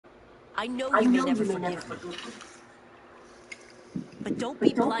I know you may never forgive me. But don't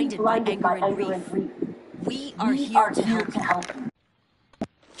be blinded by anger and grief. We are here to help you.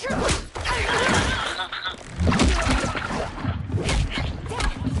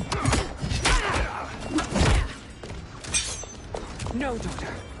 No, Doctor.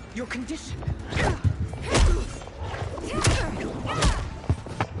 Your condition.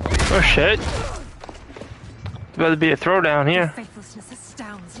 Oh shit. There's about to be a throwdown here. Your faithlessness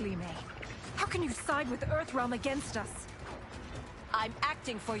astounds, Li Mei. How can you side with Earthrealm against us? I'm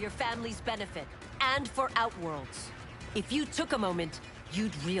acting for your family's benefit, and for Outworld's. If you took a moment,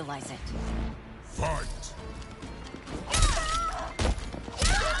 you'd realize it. Fight!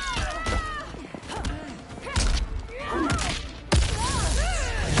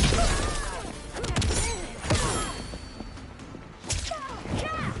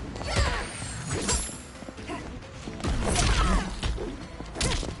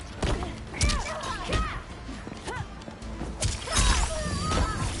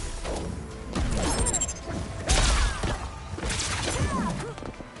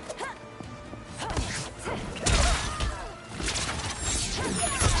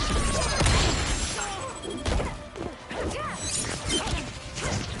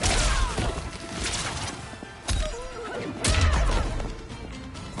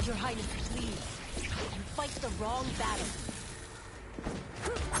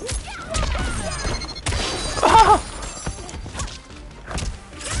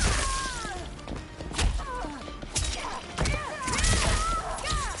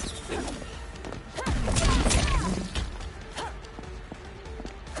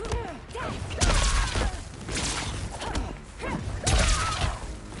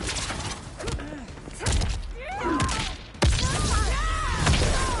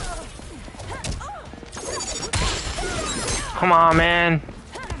 Come on, man.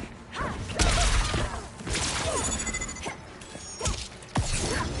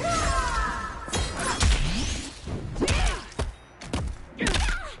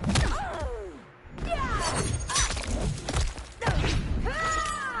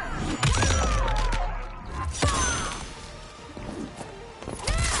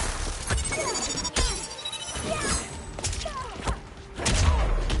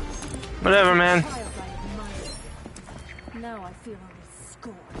 Whatever, man. Now I feel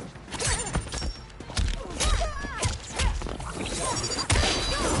scorned.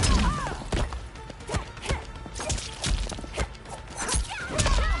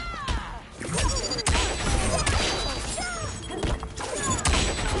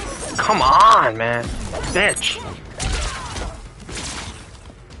 Come on, man. Bitch.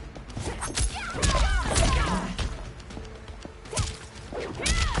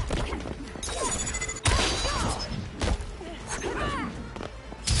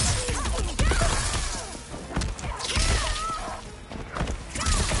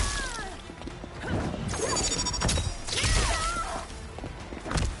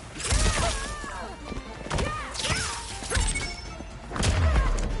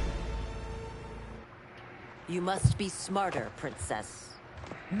 You must be smarter, Princess.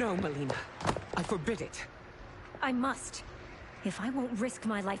 No, Melina. I forbid it. I must. If I won't risk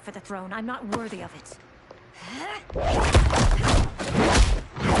my life for the throne, I'm not worthy of it.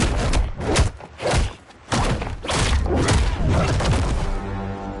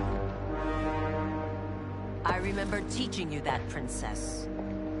 I remember teaching you that, Princess.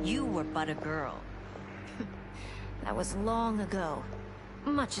 You were but a girl. That was long ago.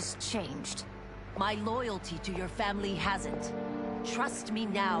 Much has changed. My loyalty to your family hasn't. Trust me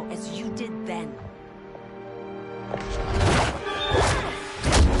now as you did then.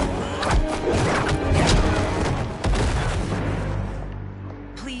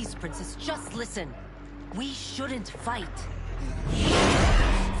 Please, Princess, just listen. We shouldn't fight.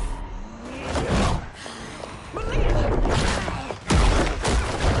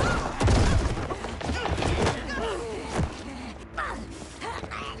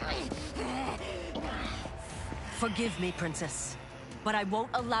 Forgive me, Princess, but I won't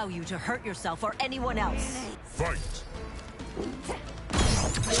allow you to hurt yourself or anyone else. Fight!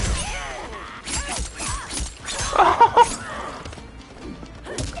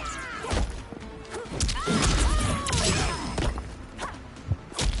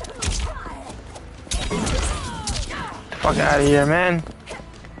 Fuck out of here, man.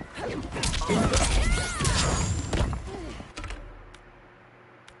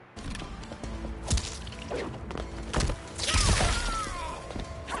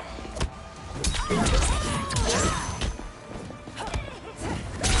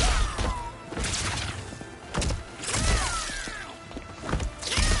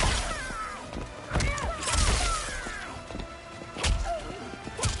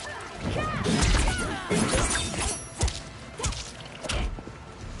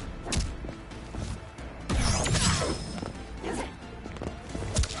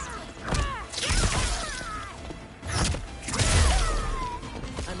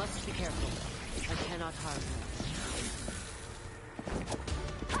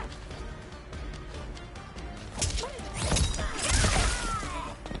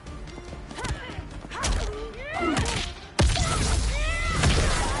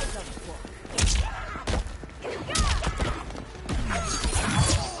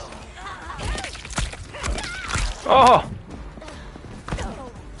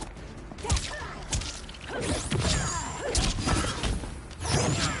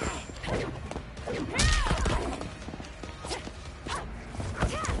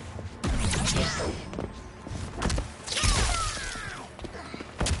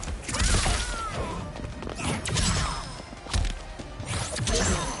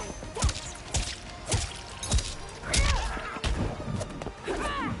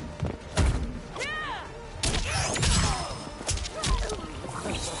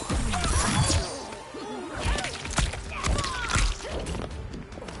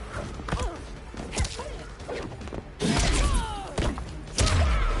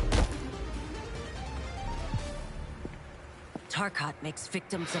 Tarkat makes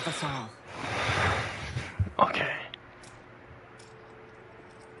victims of us all. Okay.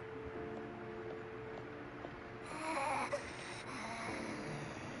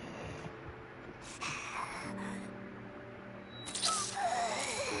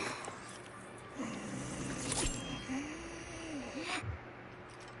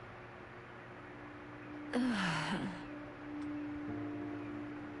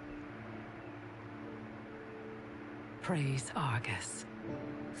 Praise Argus.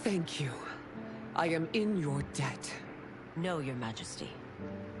 Thank you. I am in your debt. No, Your Majesty.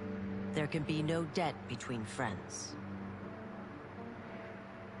 There can be no debt between friends.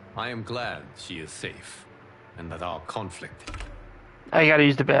 I am glad she is safe, and that our conflict... I gotta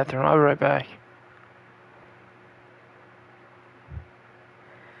use the bathroom. I'll be right back.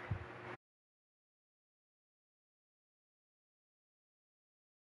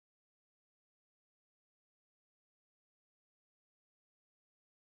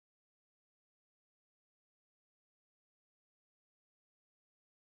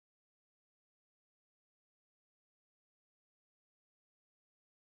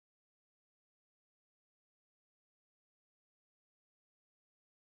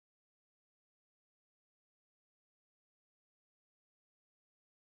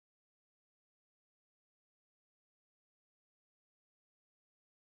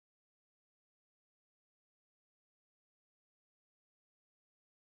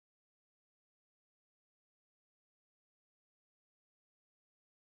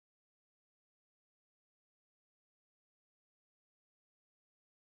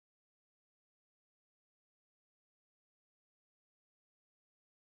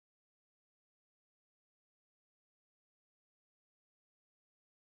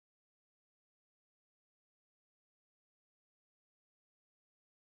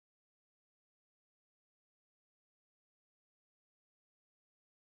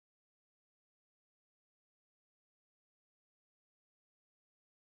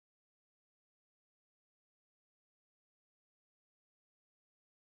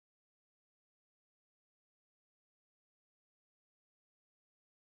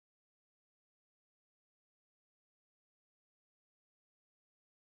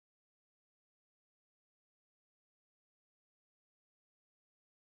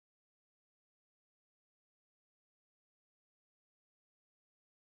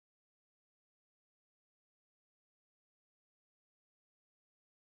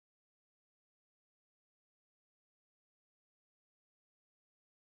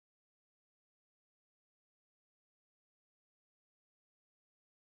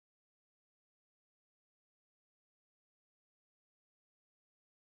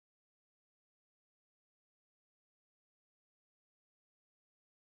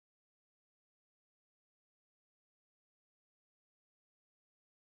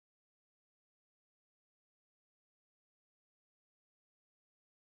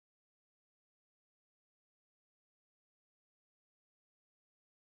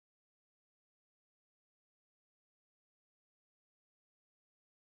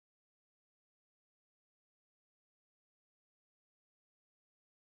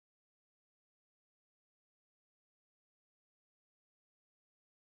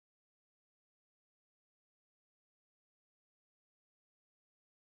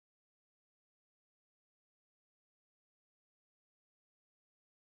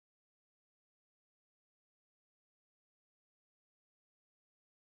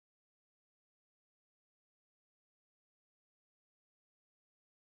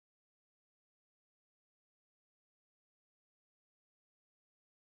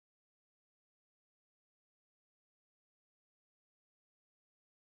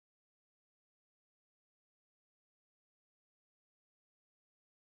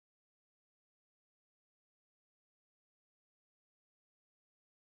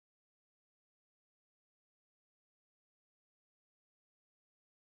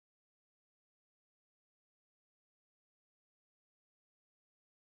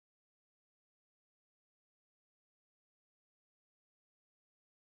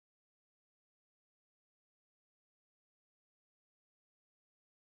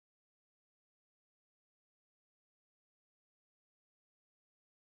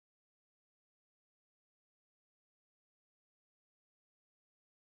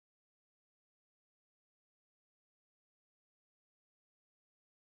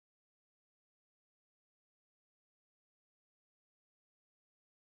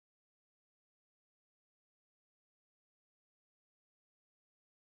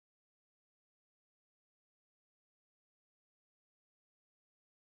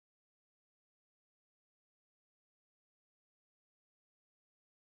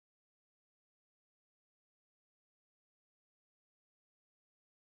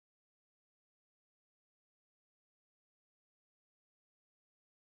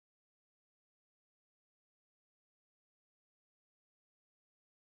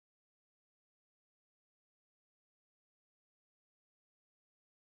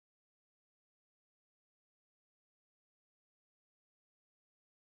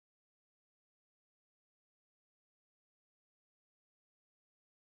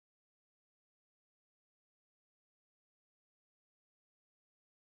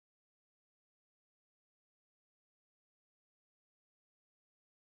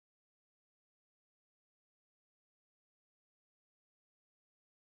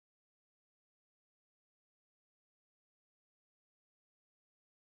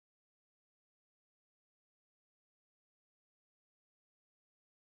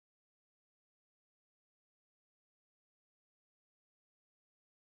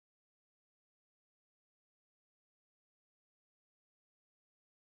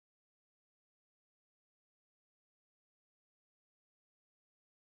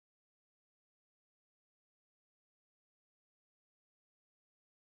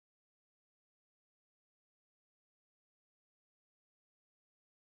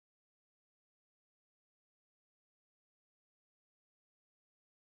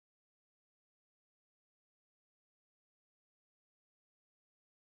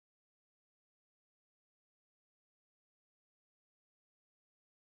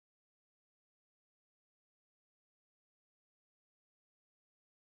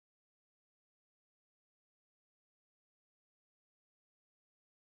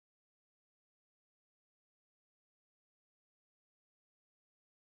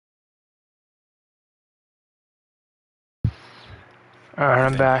 Alright,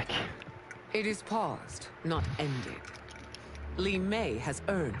 I'm back. It is paused, not ended. Li Mei has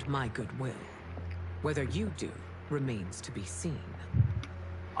earned my goodwill. Whether you do remains to be seen.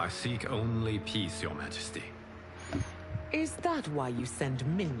 I seek only peace, Your Majesty. Is that why you send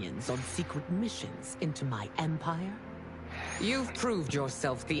minions on secret missions into my empire? You've proved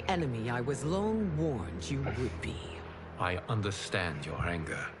yourself the enemy I was long warned you would be. I understand your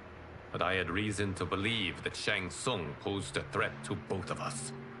anger, but I had reason to believe that Shang Tsung posed a threat to both of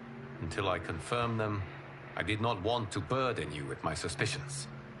us. Until I confirmed them, I did not want to burden you with my suspicions.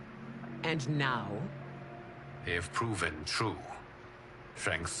 And now? They have proven true.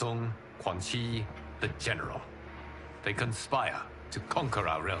 Shang Tsung, Quan Chi, the General. They conspire to conquer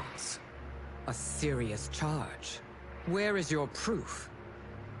our realms. A serious charge. Where is your proof?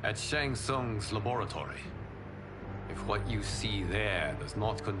 At Shang Tsung's laboratory. If what you see there does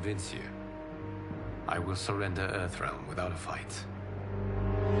not convince you, I will surrender Earthrealm without a fight.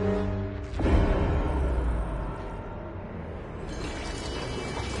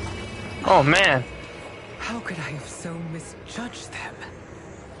 Oh man. How could I have so misjudged them?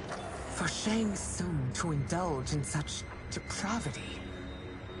 For Shang Tsung to indulge in such depravity.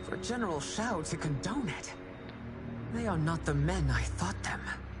 For General Shao to condone it. They are not the men I thought them.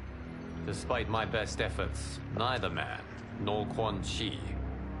 Despite my best efforts, neither man nor Quan Chi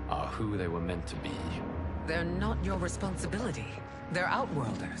are who they were meant to be. They're not your responsibility. They're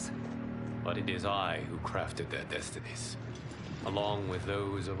Outworlders. But it is I who crafted their destinies, along with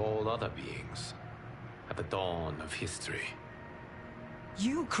those of all other beings, at the dawn of history.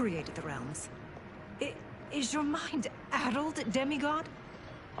 You created the realms. Is your mind addled, demigod?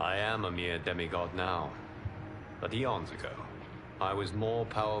 I am a mere demigod now, but eons ago, I was more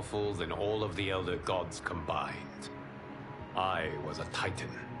powerful than all of the Elder Gods combined. I was a Titan,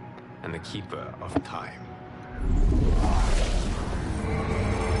 and the Keeper of Time.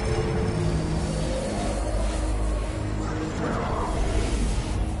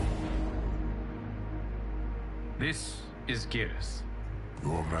 This is Geras.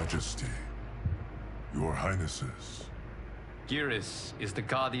 Your Majesty, Your Highnesses. Geras is the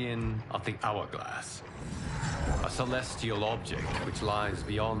guardian of the Hourglass, a celestial object which lies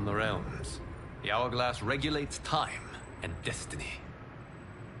beyond the realms. The Hourglass regulates time and destiny.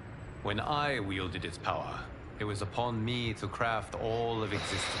 When I wielded its power, it was upon me to craft all of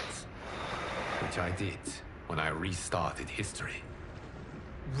existence, which I did when I restarted history.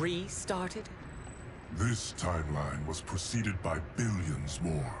 Restarted? This timeline was preceded by billions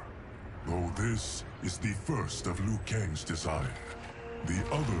more. Though this is the first of Liu Kang's design. The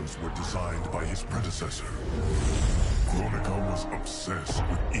others were designed by his predecessor. Kronika was obsessed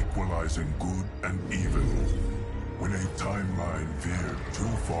with equalizing good and evil. When a timeline veered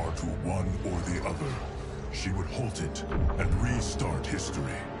too far to one or the other, she would halt it and restart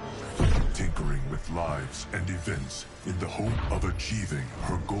history, tinkering with lives and events in the hope of achieving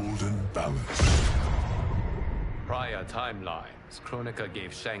her golden balance. Prior timelines, Kronika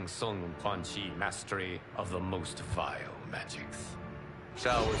gave Shang Tsung and Quan Chi mastery of the most vile magics.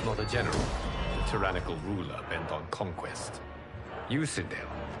 Shao was not a general, a tyrannical ruler bent on conquest. Yusidel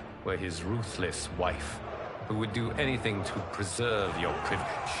were his ruthless wife, who would do anything to preserve your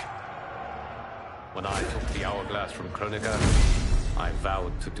privilege. When I took the Hourglass from Kronika, I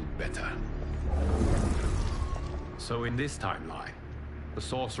vowed to do better. So in this timeline, the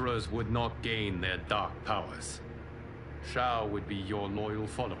sorcerers would not gain their dark powers. Shao would be your loyal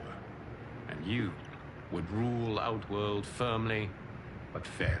follower, and you would rule Outworld firmly, but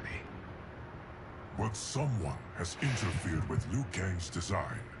fairly. But someone has interfered with Liu Kang's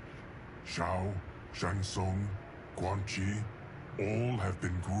design. Shao, Shang Tsung, Quan Chi, all have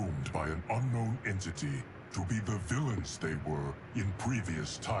been groomed by an unknown entity to be the villains they were in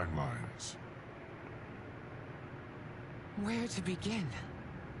previous timelines. Where to begin?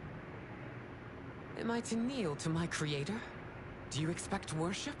 Am I to kneel to my creator? Do you expect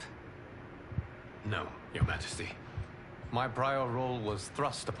worship? No, Your Majesty. My prior role was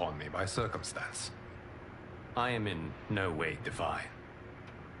thrust upon me by circumstance. I am in no way divine.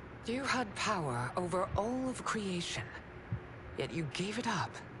 You had power over all of creation, yet you gave it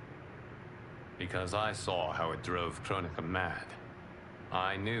up. Because I saw how it drove Kronika mad.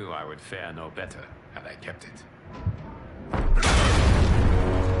 I knew I would fare no better had I kept it.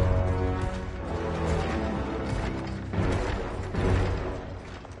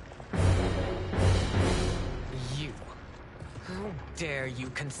 You. How dare you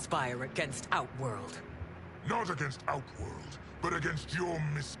conspire against Outworld? Not against Outworld, but against your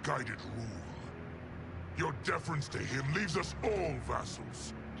misguided rule. Your deference to him leaves us all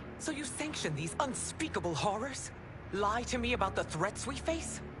vassals. So you sanction these unspeakable horrors? Lie to me about the threats we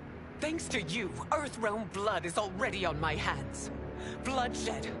face? Thanks to you, Earthrealm blood is already on my hands.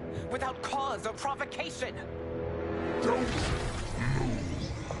 Bloodshed, without cause or provocation. Don't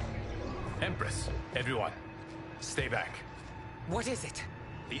move. Empress, everyone, stay back. What is it?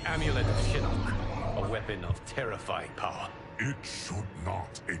 The Amulet of Shinnok, a weapon of terrifying power. It should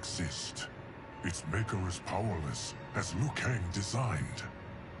not exist. Its maker is powerless, as Liu Kang designed.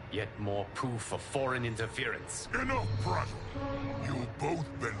 Yet more proof of foreign interference. Enough prattle. You'll both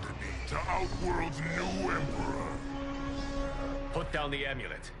bend the knee to Outworld's new emperor. Put down the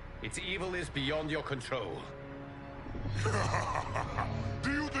amulet. Its evil is beyond your control.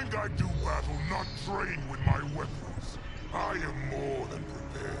 Do you think I do battle not trained with my weapons? I am more than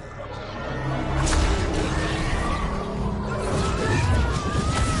prepared.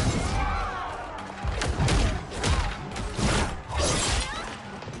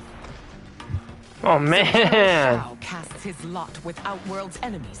 Oh man! Shao casts his lot with Outworld's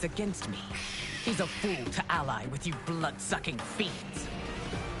enemies against me. He's a fool to ally with you blood-sucking fiends.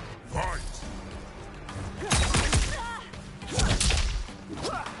 Fight!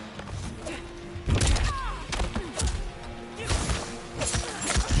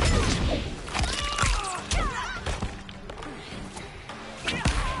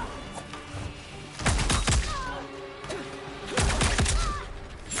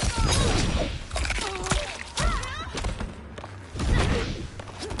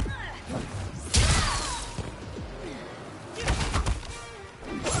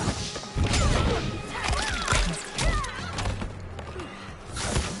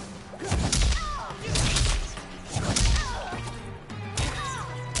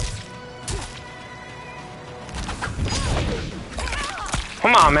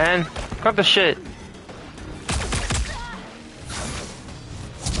 Come on, man. Grab the shit.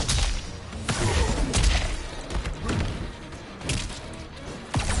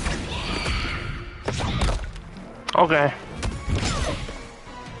 Okay.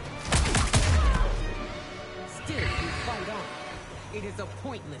 Still, you fight on. It is a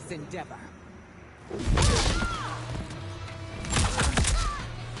pointless endeavor.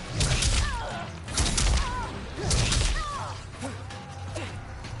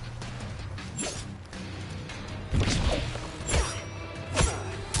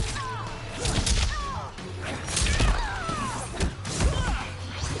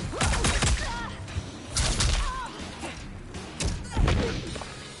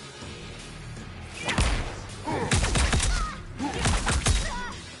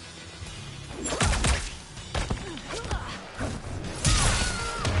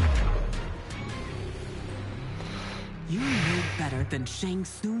 You know better than Shang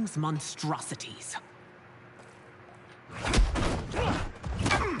Tsung's monstrosities.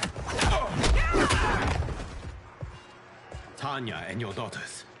 Tanya and your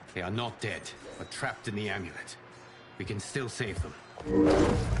daughters, they are not dead, but trapped in the amulet. We can still save them.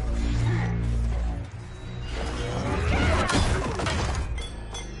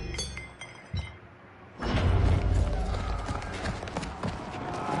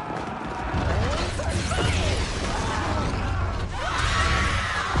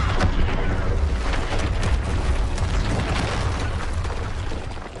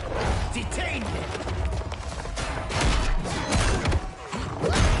 Detain him!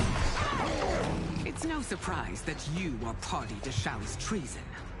 It's no surprise that you are party to Shao's treason.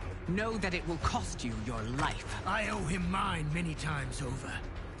 Know that it will cost you your life. I owe him mine many times over.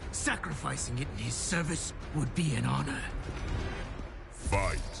 Sacrificing it in his service would be an honor.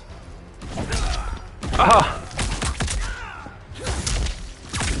 Fight! Ah!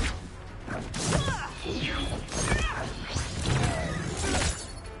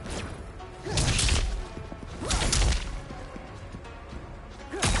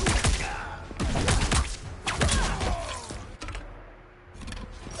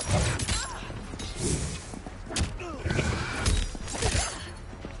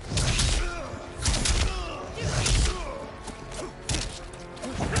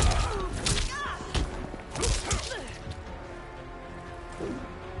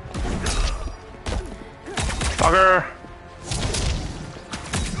 Fucker!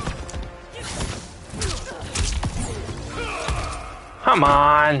 Come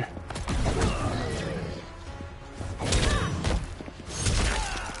on!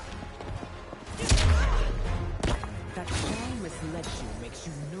 That Shao misled you makes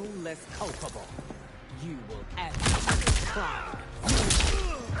you no less culpable. You will add to this crime.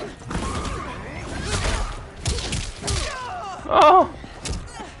 Oh!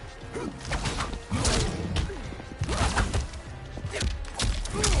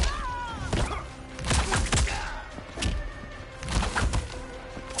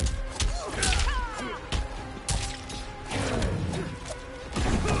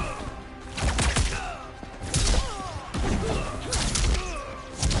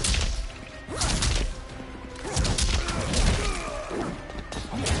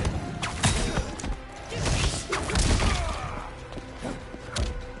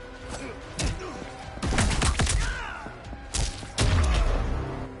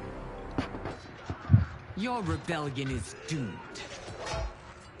 Your rebellion is doomed.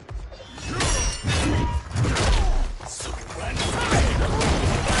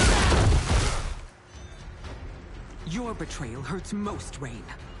 Your betrayal hurts most, Rain.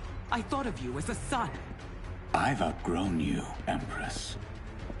 I thought of you as a son. I've outgrown you, Empress.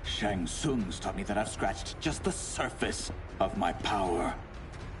 Shang Tsung's taught me that I've scratched just the surface of my power.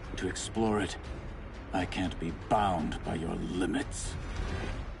 To explore it, I can't be bound by your limits.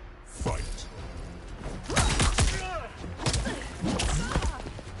 Fight.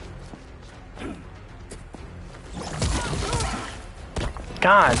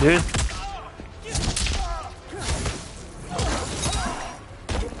 God, dude.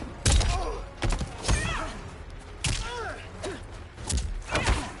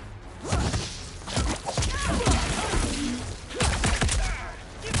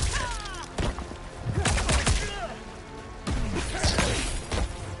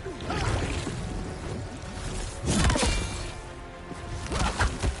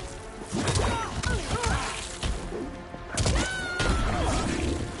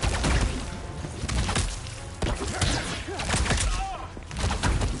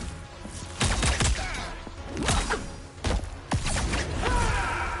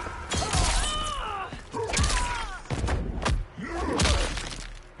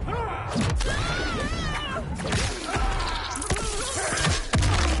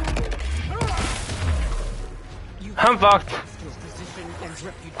 I'm fucked. Your position and Duh.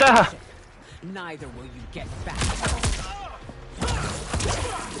 reputation. Neither will you get back.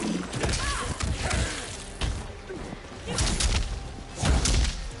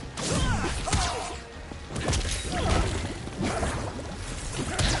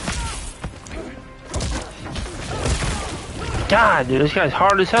 God, dude, this guy's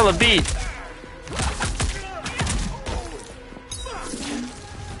hard as hell to beat.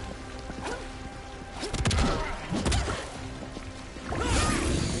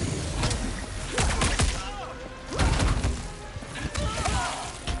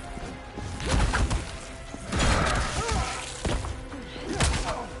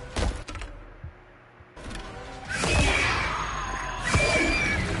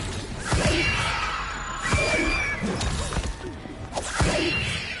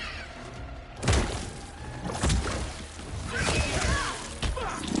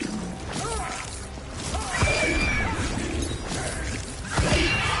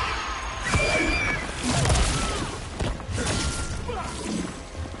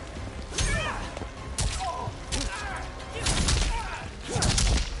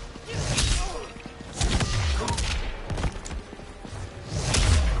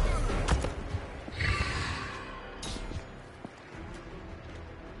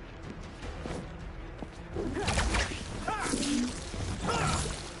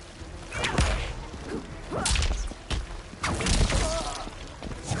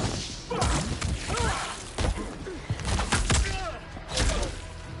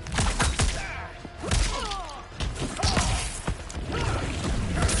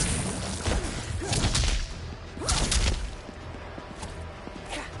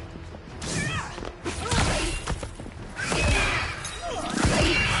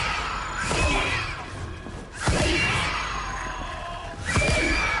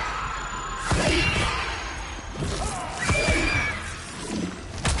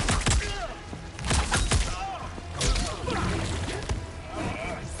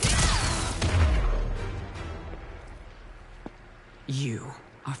 You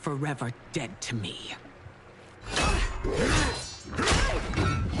are forever dead to me.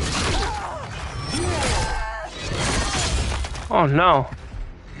 Oh no.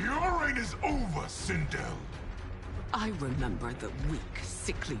 Your reign is over, Sindel. I remember the weak,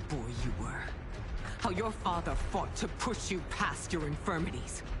 sickly boy you were. How your father fought to push you past your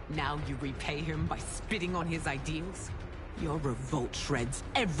infirmities. Now you repay him by spitting on his ideals? Your revolt shreds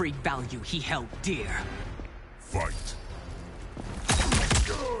every value he held dear. Fight.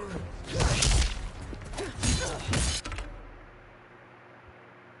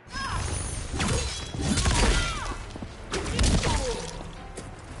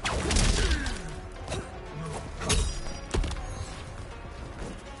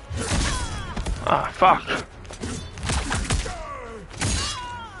 Ah, fuck.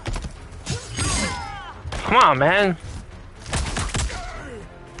 Come on, man.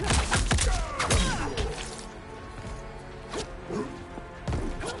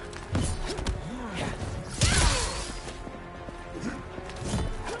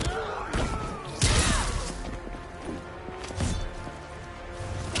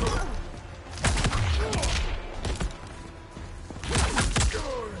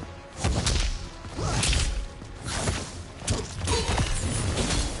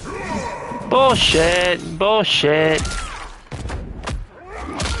 Bullshit! Bullshit!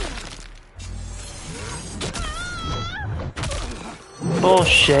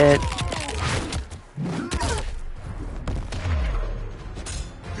 Bullshit!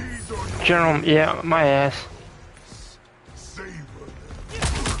 General, yeah, my ass.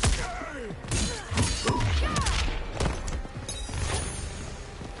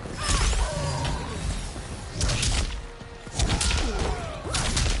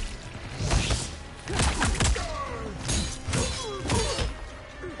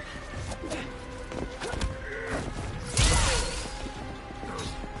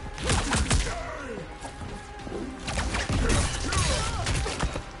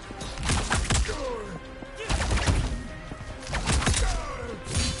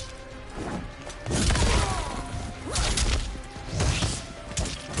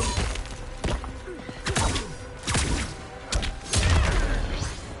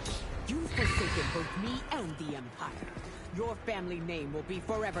 Both me and the Empire. Your family name will be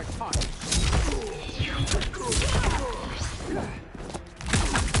forever tarnished.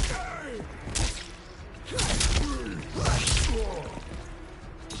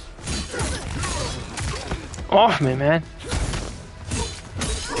 Off me, man.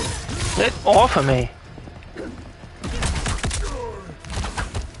 Get off of me.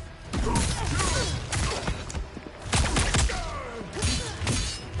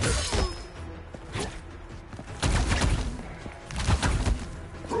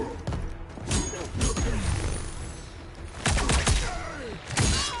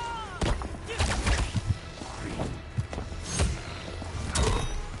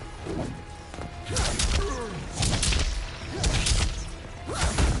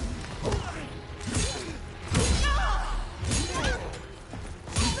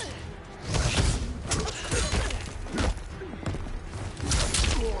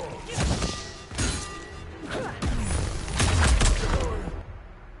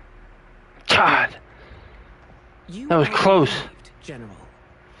 God. That was close. General.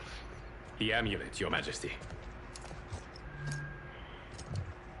 The amulet, Your Majesty.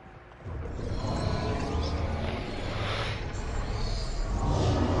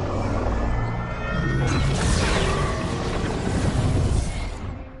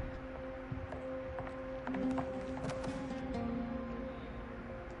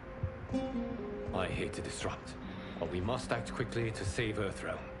 I hate to disrupt, but we must act quickly to save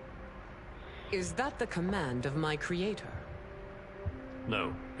Earthrealm. Is that the command of my creator?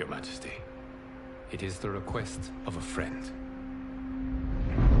 No, Your Majesty. It is the request of a friend.